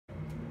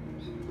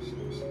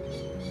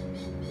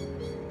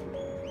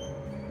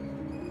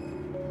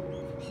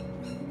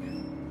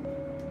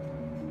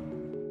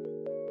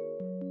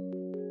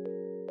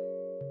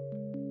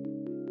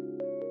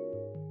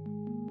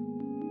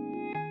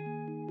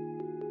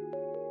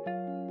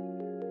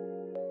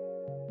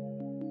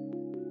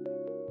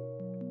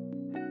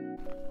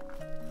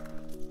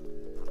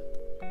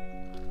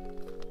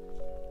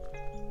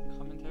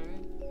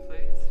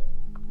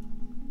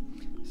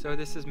So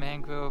this is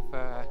Mangrove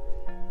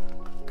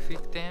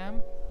Creek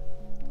Dam,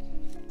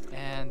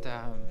 and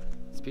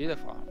it's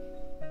beautiful.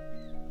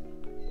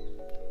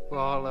 We're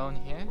all alone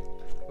here.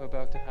 We're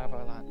about to have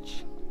our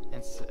lunch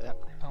and sit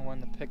on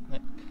one of the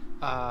picnic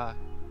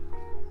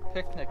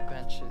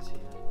benches here.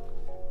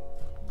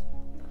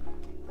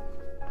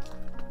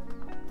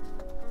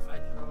 I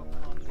drove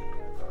on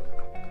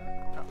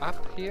the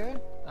up here.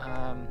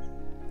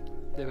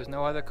 There was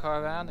no other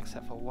car around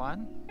except for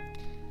one,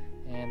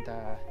 and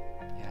yeah,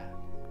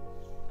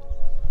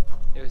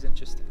 it was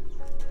interesting.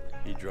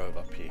 He drove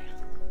up here.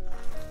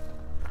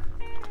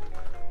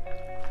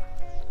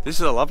 This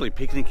is a lovely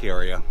picnic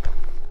area,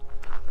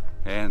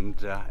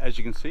 and as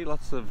you can see,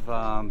 lots of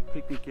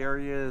picnic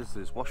areas.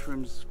 There's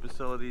washrooms,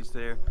 facilities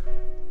there,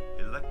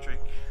 electric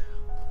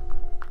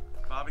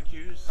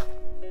barbecues,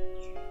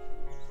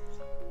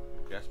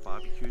 gas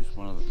barbecues,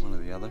 one or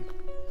the other.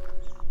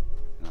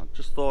 And I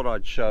just thought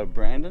I'd show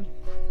Brandon,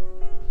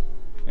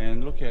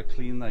 and look how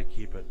clean they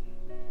keep it.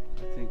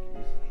 I think.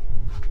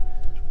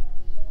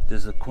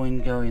 Does a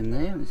coin go in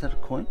there? Is that a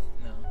coin?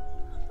 No.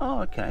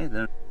 Oh, okay.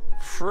 Then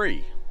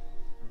free.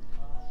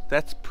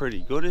 That's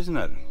pretty good, isn't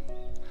it?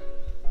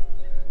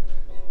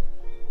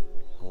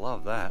 I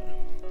love that.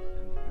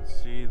 You can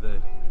see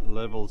the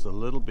level's a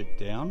little bit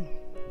down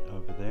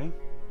over there.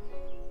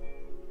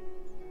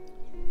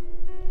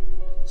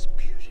 It's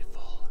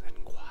beautiful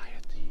and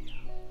quiet here.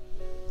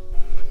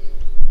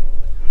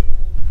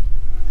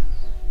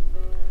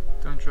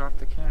 Don't drop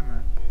the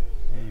camera.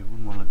 Yeah, you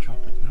wouldn't want to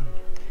drop it, no.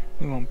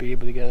 We won't be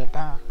able to get it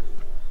back.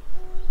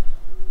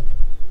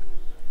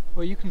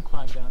 Well, you can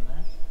climb down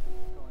there.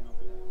 Going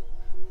over there.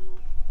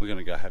 We're going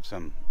to go have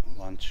some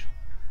lunch.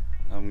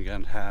 I'm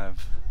going to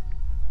have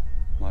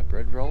my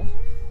bread roll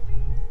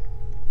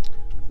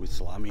with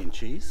salami and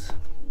cheese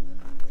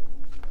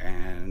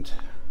and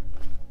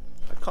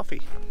a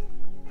coffee.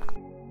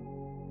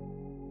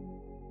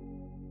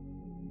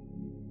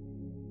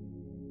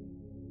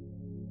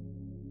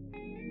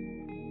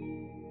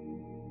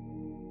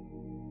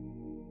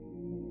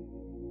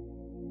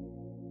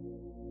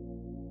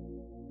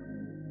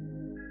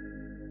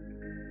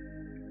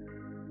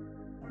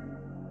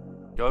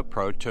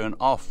 GoPro turn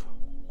off.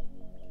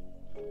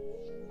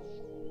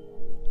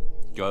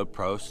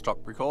 GoPro stop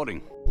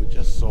recording. We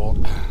just saw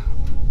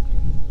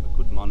a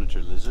good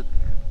monitor lizard,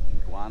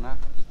 iguana,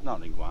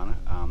 not iguana,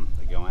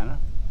 a goanna.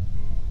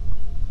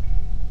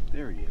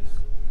 There he is.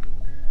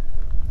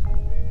 I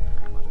don't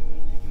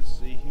know if you can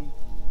see him.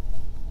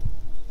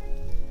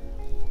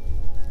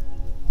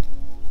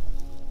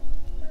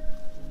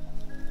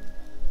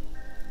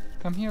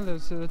 Come here,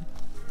 lizard.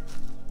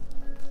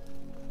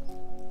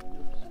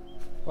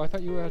 Oh, I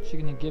thought you were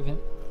actually going to give him.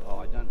 Oh,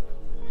 I don't.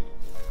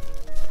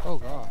 Oh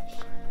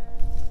gosh.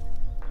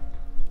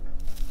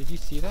 Did you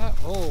see that?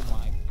 Oh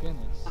my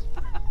goodness.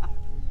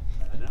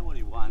 I don't know what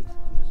he wants.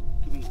 I'm just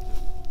giving it to him.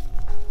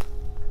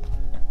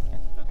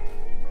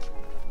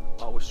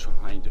 I was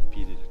trying to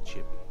feed it a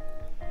chip.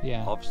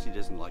 Yeah. Obviously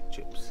doesn't like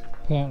chips.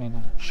 Apparently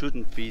not.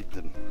 Shouldn't feed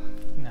them.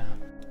 No.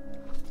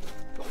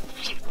 Oh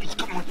shit, he's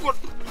got my foot.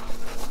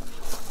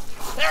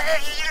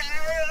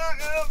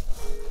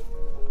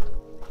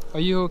 Are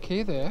you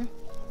okay there?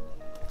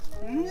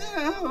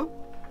 No.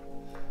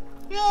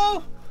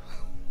 No.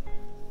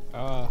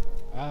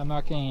 I'm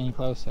not getting any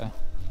closer.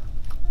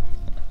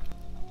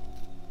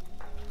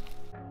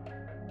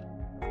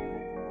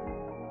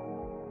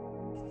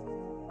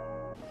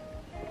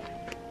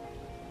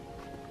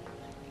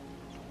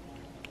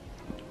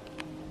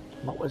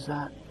 What was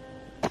that?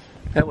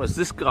 That was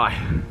this guy.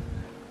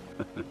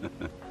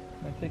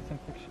 Let's take some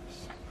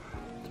pictures.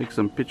 Take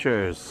some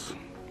pictures.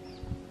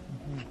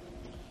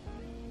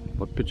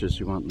 What pictures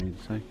you want me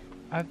to take?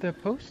 I have the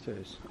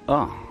posters,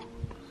 Oh,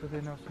 so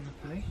they know some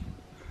information.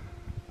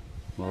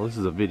 well, this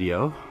is a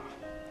video,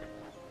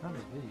 Not a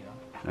video.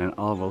 and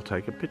I will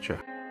take a picture.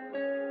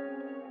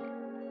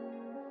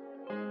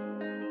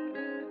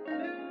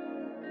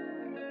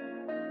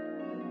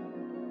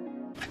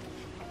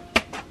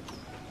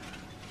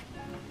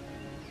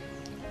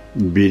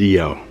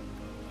 Video.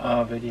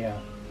 Oh,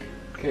 video.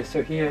 Okay,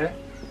 so here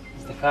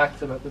is the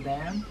facts about the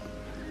dam,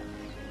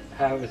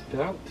 how it was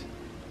built,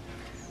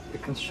 the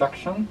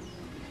construction.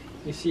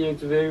 You see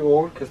it's very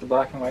old because the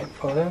black and white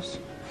photos.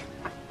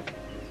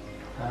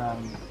 How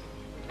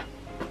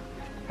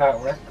it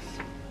works,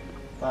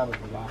 blah blah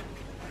blah.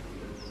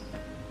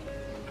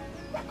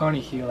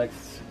 Only Hugh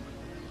likes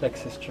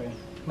history,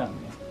 not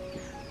me.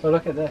 But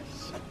look at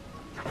this.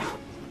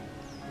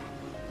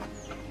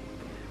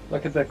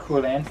 Look at the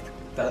cool lands,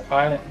 the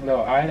island,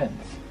 little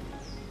islands,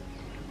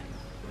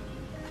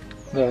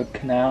 the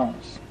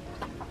canals.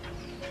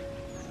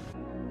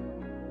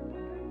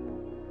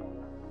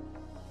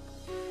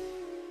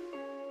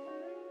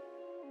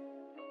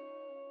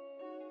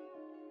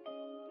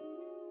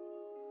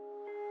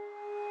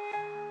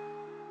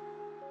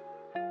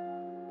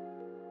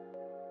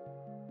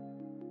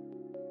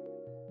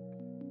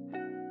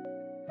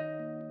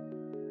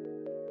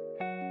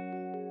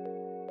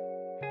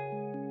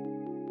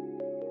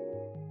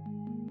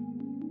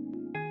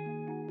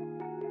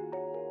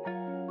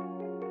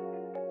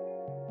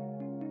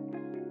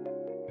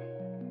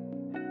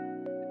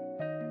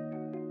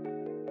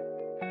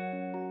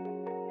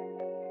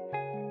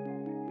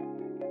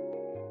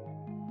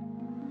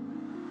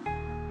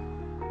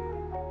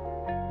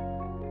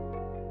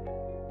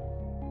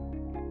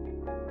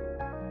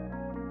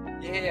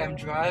 Yeah, I'm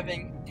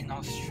driving in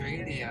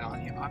Australia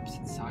on the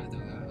opposite side of the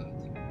road.